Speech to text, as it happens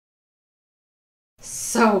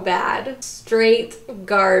so bad. Straight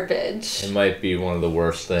garbage. It might be one of the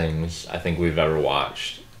worst things I think we've ever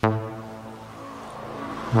watched.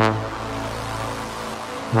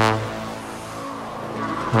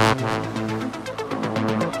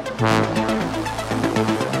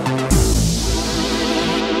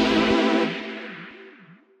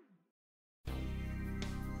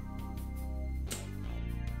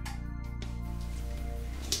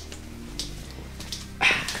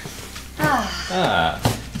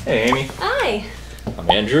 Hey Amy. Hi. I'm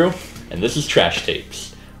Andrew, and this is Trash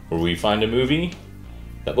Tapes, where we find a movie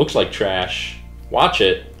that looks like trash, watch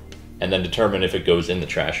it, and then determine if it goes in the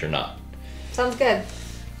trash or not. Sounds good.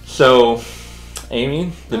 So,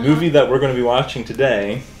 Amy, the movie that we're going to be watching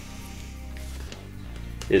today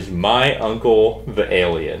is My Uncle the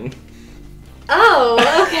Alien. Oh,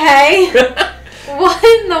 okay. What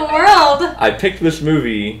in the world? I picked this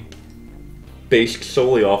movie based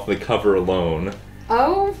solely off the cover alone.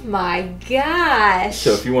 Oh my gosh.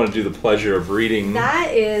 So if you want to do the pleasure of reading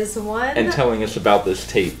that is one and telling us about this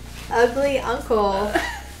tape. ugly uncle.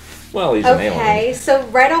 Well, he's an alien. Okay, so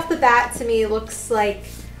right off the bat to me it looks like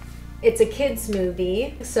it's a kid's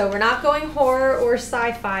movie. So we're not going horror or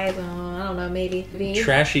sci-fi. I don't know, maybe.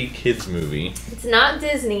 Trashy kids movie. It's not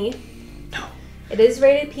Disney. No. It is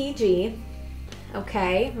rated PG.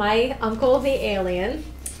 Okay, My Uncle the Alien.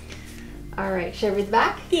 Alright, should I read the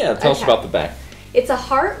back? Yeah, tell us about the back. It's a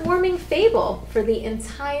heartwarming fable for the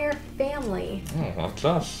entire family. Oh, that's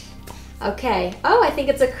us. Okay. Oh, I think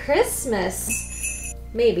it's a Christmas.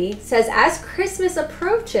 Maybe. It says, as Christmas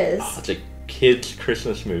approaches. Oh, it's a kid's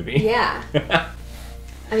Christmas movie. Yeah.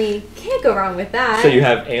 I mean, can't go wrong with that. So you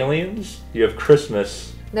have aliens, you have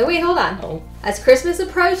Christmas. No, wait, hold on. Oh. As Christmas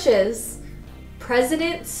approaches,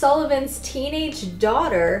 President Sullivan's teenage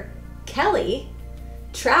daughter, Kelly,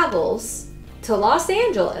 travels to Los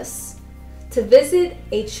Angeles to visit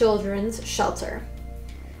a children's shelter.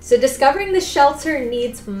 So discovering the shelter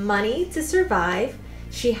needs money to survive,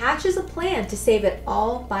 she hatches a plan to save it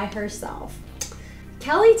all by herself.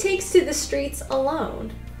 Kelly takes to the streets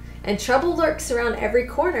alone, and trouble lurks around every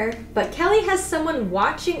corner, but Kelly has someone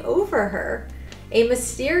watching over her, a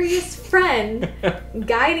mysterious friend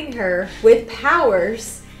guiding her with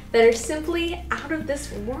powers that are simply out of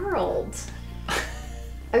this world.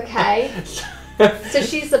 Okay. So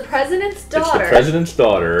she's the president's daughter. It's the president's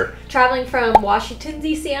daughter. Traveling from Washington,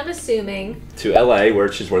 D.C., I'm assuming. To L.A.,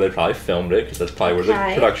 which is where they probably filmed it, because that's probably where the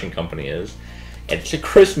production company is. And it's a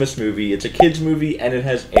Christmas movie, it's a kid's movie, and it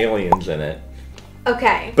has aliens in it.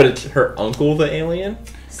 Okay. But it's her uncle, the alien?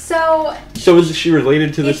 So is she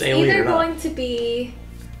related to this alien or not? It's either going to be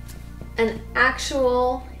an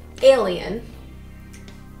actual alien,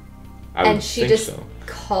 and she just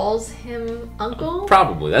calls him uncle?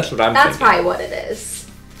 Probably. That's what I'm thinking. That's probably what it is.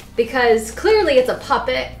 Because clearly it's a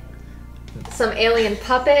puppet. Some alien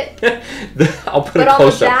puppet. I'll put a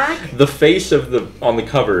close up. The face of on the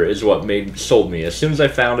cover is what sold me. As soon as I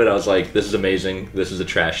found it, I was like, this is amazing. This is a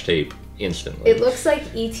trash tape instantly. It looks like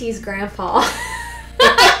E.T.'s grandpa.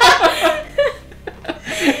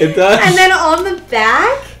 It does. And then on the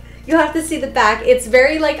back, you'll have to see the back. It's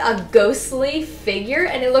very like a ghostly figure,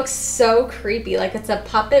 and it looks so creepy. Like it's a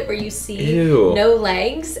puppet where you see no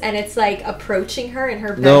legs, and it's like approaching her in her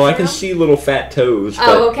bedroom. No, I can see little fat toes.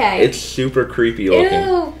 Oh, okay. It's super creepy looking.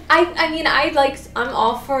 Ew. I mean, I'm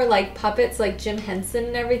all for like puppets, like Jim Henson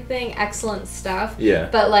and everything. Excellent stuff. Yeah.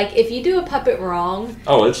 But like, if you do a puppet wrong,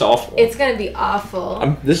 oh, it's awful. It's gonna be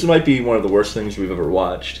awful. This might be one of the worst things we've ever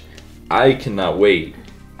watched. I cannot wait.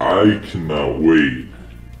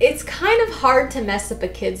 It's kind of hard to mess up a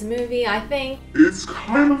kid's movie, I think. You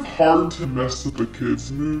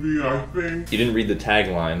didn't read the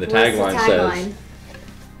tagline. The tagline says,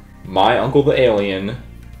 My Uncle the Alien,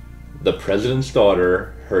 the President's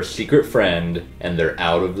Daughter, her secret friend, and their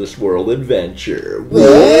out-of-this-world adventure.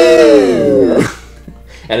 Whoa!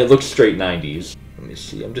 And it looks straight 90s. Let me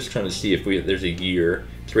see. I'm just trying to see if there's a year.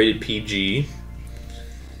 It's rated PG.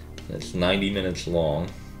 It's 90 minutes long.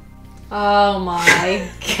 Oh my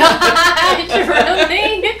gosh,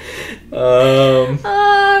 really?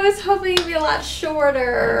 I was hoping it'd be a lot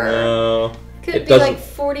shorter. Could it be like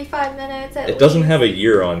 45 minutes at least. It doesn't have a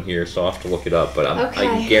year on here, so I'll have to look it up, but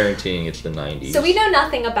I'm guaranteeing it's the 90s. So we know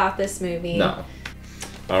nothing about this movie. No.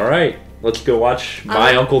 Alright, let's go watch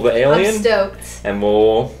My Uncle the Alien. I'm stoked. And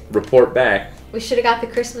we'll report back. We should have got the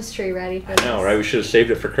Christmas tree ready for this. I know, right? We should have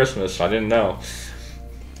saved it for Christmas. I didn't know.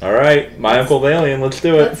 Alright, My Uncle the Alien, let's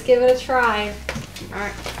do it. Let's give it a try.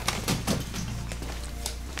 Alright.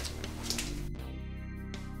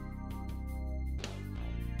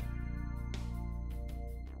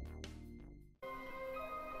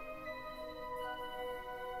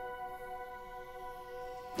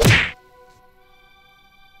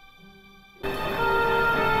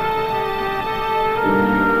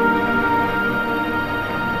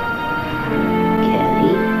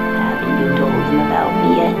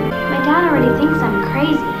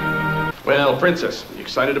 crazy. Well, Princess, you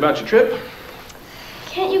excited about your trip?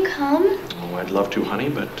 Can't you come? Oh, I'd love to, honey,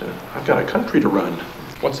 but I've got a country to run.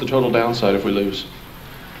 What's the total downside if we lose?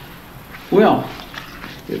 Well,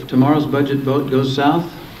 if tomorrow's budget vote goes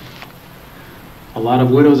south, a lot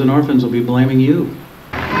of widows and orphans will be blaming you.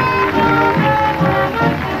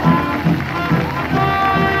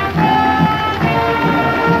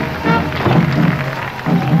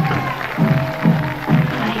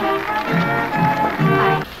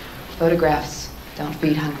 Photographs don't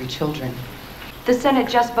feed hungry children. The Senate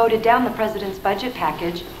just voted down the president's budget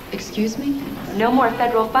package. Excuse me? No more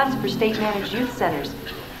federal funds for state-managed youth centers.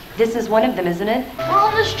 This is one of them, isn't it? We're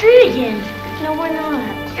on the street again. No, we're not.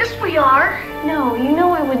 Yes, we are. No, you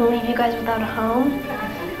know I wouldn't leave you guys without a home.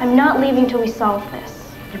 I'm not leaving till we solve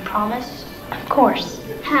this. You promise? Of course.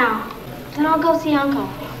 How? Then I'll go see Uncle.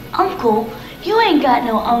 Uncle? You ain't got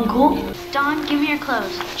no uncle. Dawn, give me your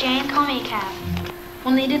clothes. Jane, call me a cab.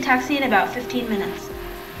 We'll need a taxi in about 15 minutes.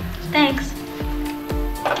 Thanks.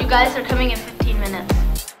 You guys are coming in 15 minutes.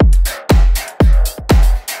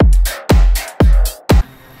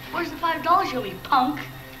 Where's the $5 you'll be, punk?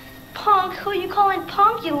 Punk? Who you calling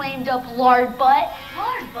punk, you lamed up lard butt?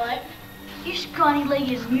 Lard butt? You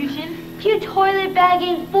scrawny-legged mutant. You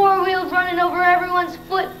toilet-bagging, four-wheeled, running over everyone's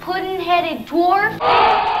foot, pudding-headed dwarf.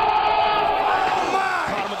 Caught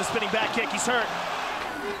him with a spinning back kick, he's hurt.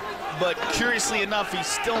 But curiously enough, he's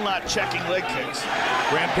still not checking leg kicks.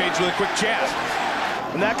 Rampage with a quick jab.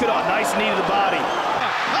 And that could nice knee to the body.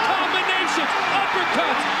 Combination,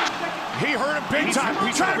 uppercuts. He hurt him big time.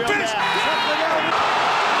 He's trying to finish.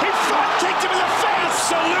 He front kicked him in the face.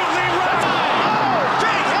 Absolutely right. Oh,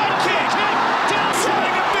 big head kick.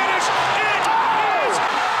 Trying to finish. It is.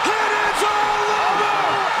 It is all over.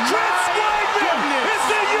 Chris Weidman is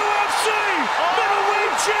the UFC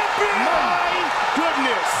middleweight champion. My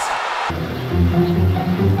goodness.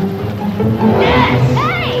 Yes!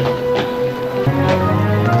 Hey!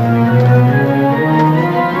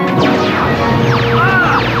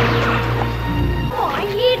 Oh, I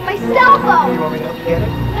need my cell phone. You want me to help you get it?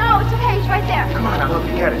 No, it's okay. It's right there. Come on, I'll help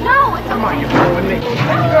you get it. No, it's Come on, okay. you're coming with me.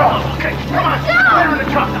 Girl, okay, come on. No. Put her in the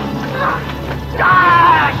truck.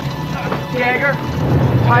 Ah! Jagger,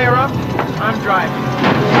 tie her up. I'm driving.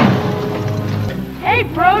 Hey,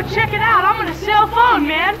 bro, check it out. I'm on a cell phone,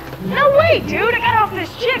 man. No way, dude. I got off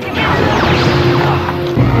this chick and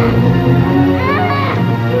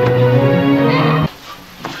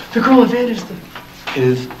The girl of it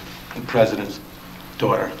is the president's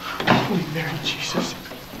daughter. Holy Mary, Jesus.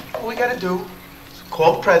 All we gotta do is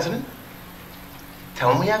call the president,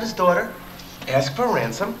 tell him we have his daughter, ask for a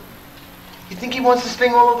ransom. You think he wants this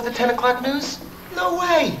thing all over the 10 o'clock news? No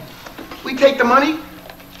way. We take the money,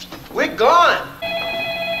 we're gone.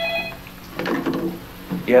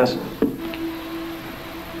 Yes.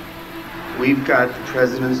 We've got the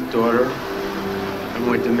president's daughter, and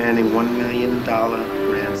we're demanding $1 million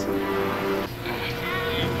ransom.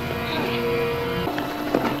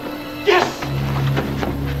 Yes!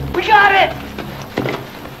 We got it!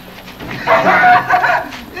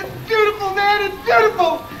 It's beautiful, man, it's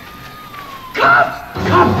beautiful! Come!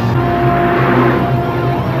 Come!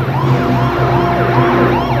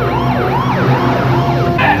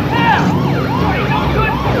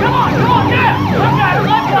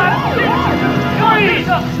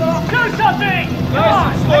 Do something! Come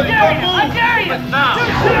on! I dare you! Now!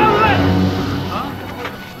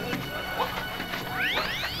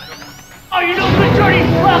 Oh, you no good dirty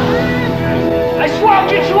fuck! I swear I'll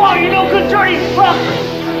get you all, you no good dirty fuck!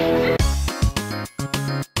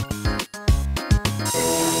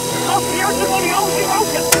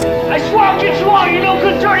 I swear I'll get you all, you no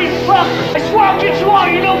good dirty fuck! I swear I'll get you all,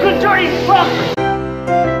 you no good dirty fuck!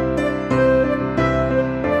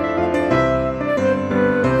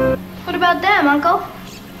 What about them, Uncle?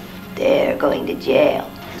 They're going to jail.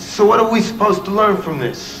 So what are we supposed to learn from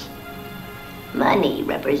this? Money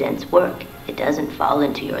represents work. It doesn't fall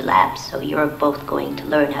into your lap, so you're both going to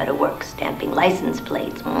learn how to work stamping license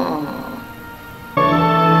plates.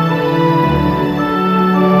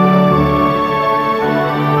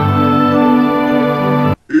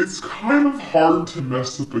 It's kind of hard to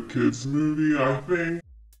mess up a kid's movie, I think.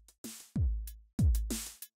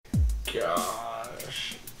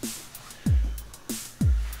 Gosh.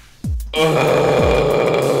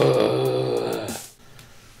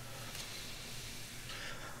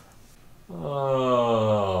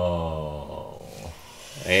 Oh.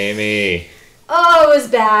 Amy. Oh, it was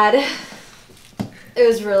bad. It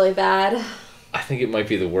was really bad. I think it might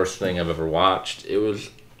be the worst thing I've ever watched. It was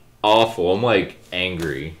awful. I'm like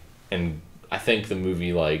angry, and I think the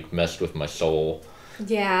movie like messed with my soul.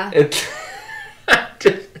 Yeah. It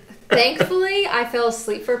Thankfully, I fell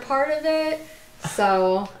asleep for part of it,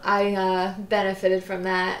 so I benefited from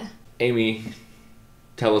that. Amy,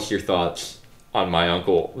 tell us your thoughts on My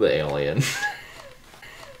Uncle the Alien.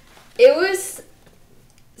 It was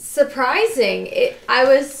surprising. I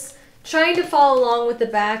was trying to follow along with the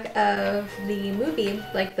back of the movie,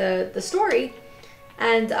 like the story,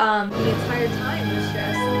 and the entire time was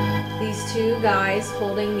just these two guys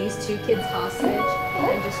holding these two kids hostage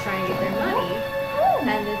and just trying to get their money.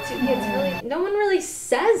 And the two kids no one really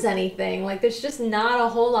says anything. Like, there's just not a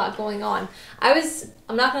whole lot going on. I'm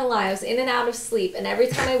not gonna lie, I was in and out of sleep, and every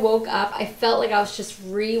time I woke up, I felt like I was just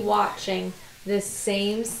re-watching this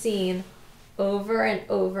same scene over and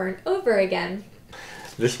over and over again.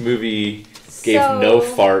 This movie gave no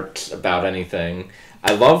farts about anything.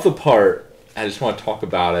 I love the part, I just want to talk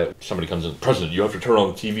about it. Somebody comes in, President, you have to turn on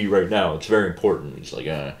the TV right now. It's very important. He's like,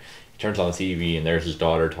 He turns on the TV, and there's his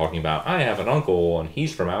daughter talking about, I have an uncle, and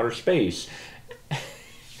he's from outer space.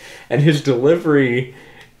 And his delivery,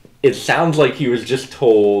 it sounds like he was just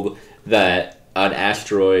told that an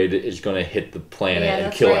asteroid is going to hit the planet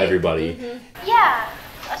and kill everybody. Mm-hmm. Yeah,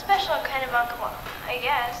 a special kind of uncle, I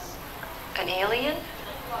guess. An alien?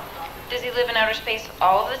 Does he live in outer space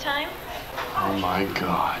all of the time? Oh my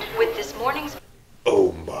God. With this morning's...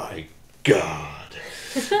 Oh my God.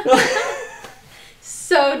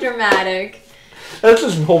 So dramatic. That's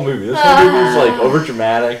this whole movie. This whole movie is like over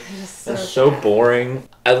dramatic. It's so boring.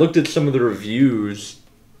 I looked at some of the reviews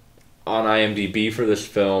on IMDb for this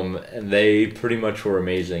film, and they pretty much were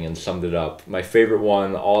amazing and summed it up. My favorite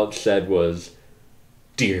one, all it said was,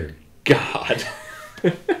 "Dear God."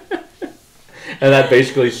 And that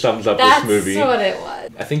basically sums up this movie. That's what it was.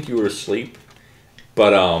 I think you were asleep,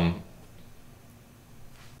 but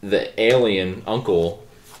the alien uncle,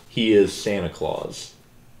 he is Santa Claus.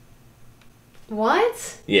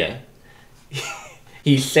 What? Yeah.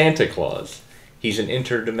 He's Santa Claus. He's an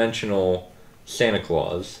interdimensional Santa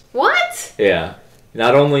Claus. What? Yeah.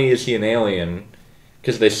 Not only is he an alien,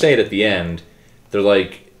 because they say it at the end, they're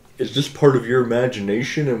like, is this part of your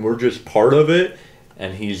imagination and we're just part of it?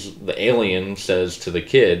 And the alien says to the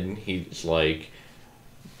kid, he's like,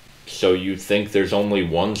 so you think there's only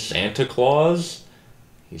one Santa Claus?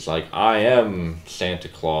 He's like, I am Santa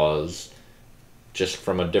Claus, just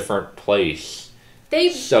from a different place. They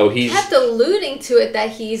kept alluding to it that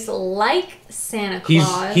he's like Santa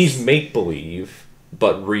Claus. He's make-believe,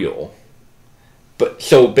 but real. But,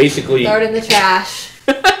 so basically... Throw it in the trash.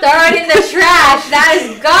 Throw it in the trash! That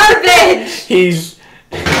is garbage!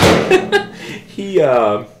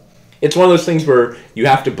 It's one of those things where you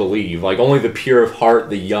have to believe. Like, only the pure of heart,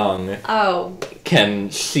 the young, can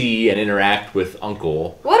see and interact with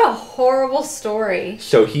Uncle. What a horrible story.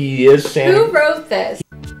 So he is Santa... Who wrote this?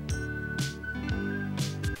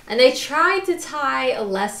 And they tried to tie a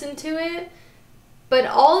lesson to it, but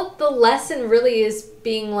all the lesson really is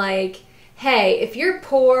being like, hey, if you're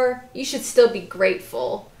poor, you should still be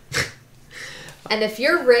grateful. And if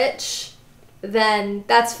you're rich, then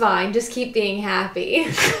that's fine. Just keep being happy.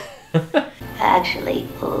 Actually,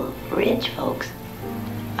 rich folks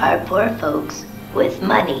are poor folks with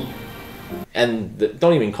money. And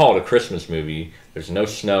don't even call it a Christmas movie. There's no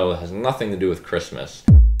snow. It has nothing to do with Christmas.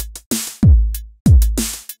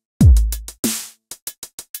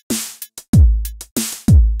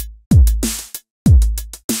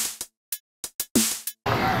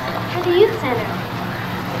 For the youth center.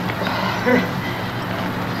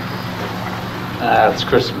 It's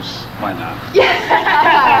Christmas. Why not?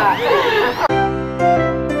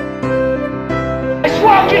 I swear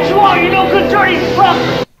I'll get you all, you no good dirty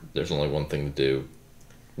fuck! There's only one thing to do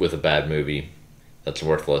with a bad movie that's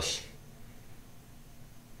worthless.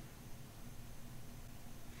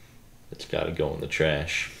 It's gotta go in the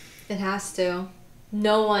trash. It has to.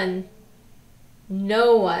 No one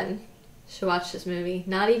should watch this movie.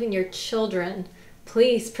 Not even your children.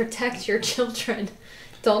 Please protect your children.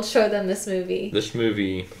 Don't show them this movie. This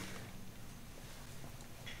movie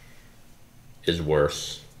is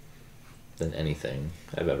worse than anything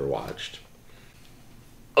I've ever watched.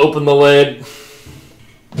 Open the lid.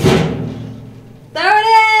 Throw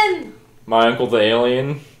it in! My Uncle the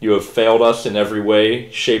Alien, you have failed us in every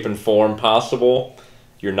way, shape, and form possible.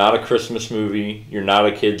 You're not a Christmas movie. You're not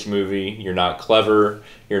a kid's movie. You're not clever.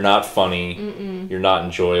 You're not funny. You're not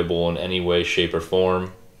enjoyable in any way, shape, or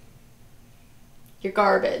form. You're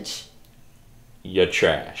garbage. You're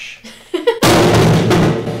trash.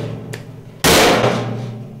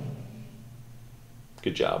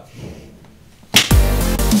 Good job.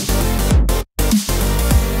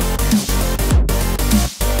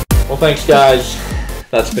 Well, thanks, guys.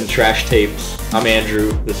 That's been Trash Tapes. I'm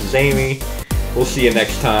Andrew. This is Amy. We'll see you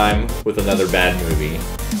next time with another bad movie.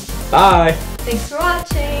 Bye! Thanks for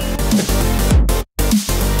watching!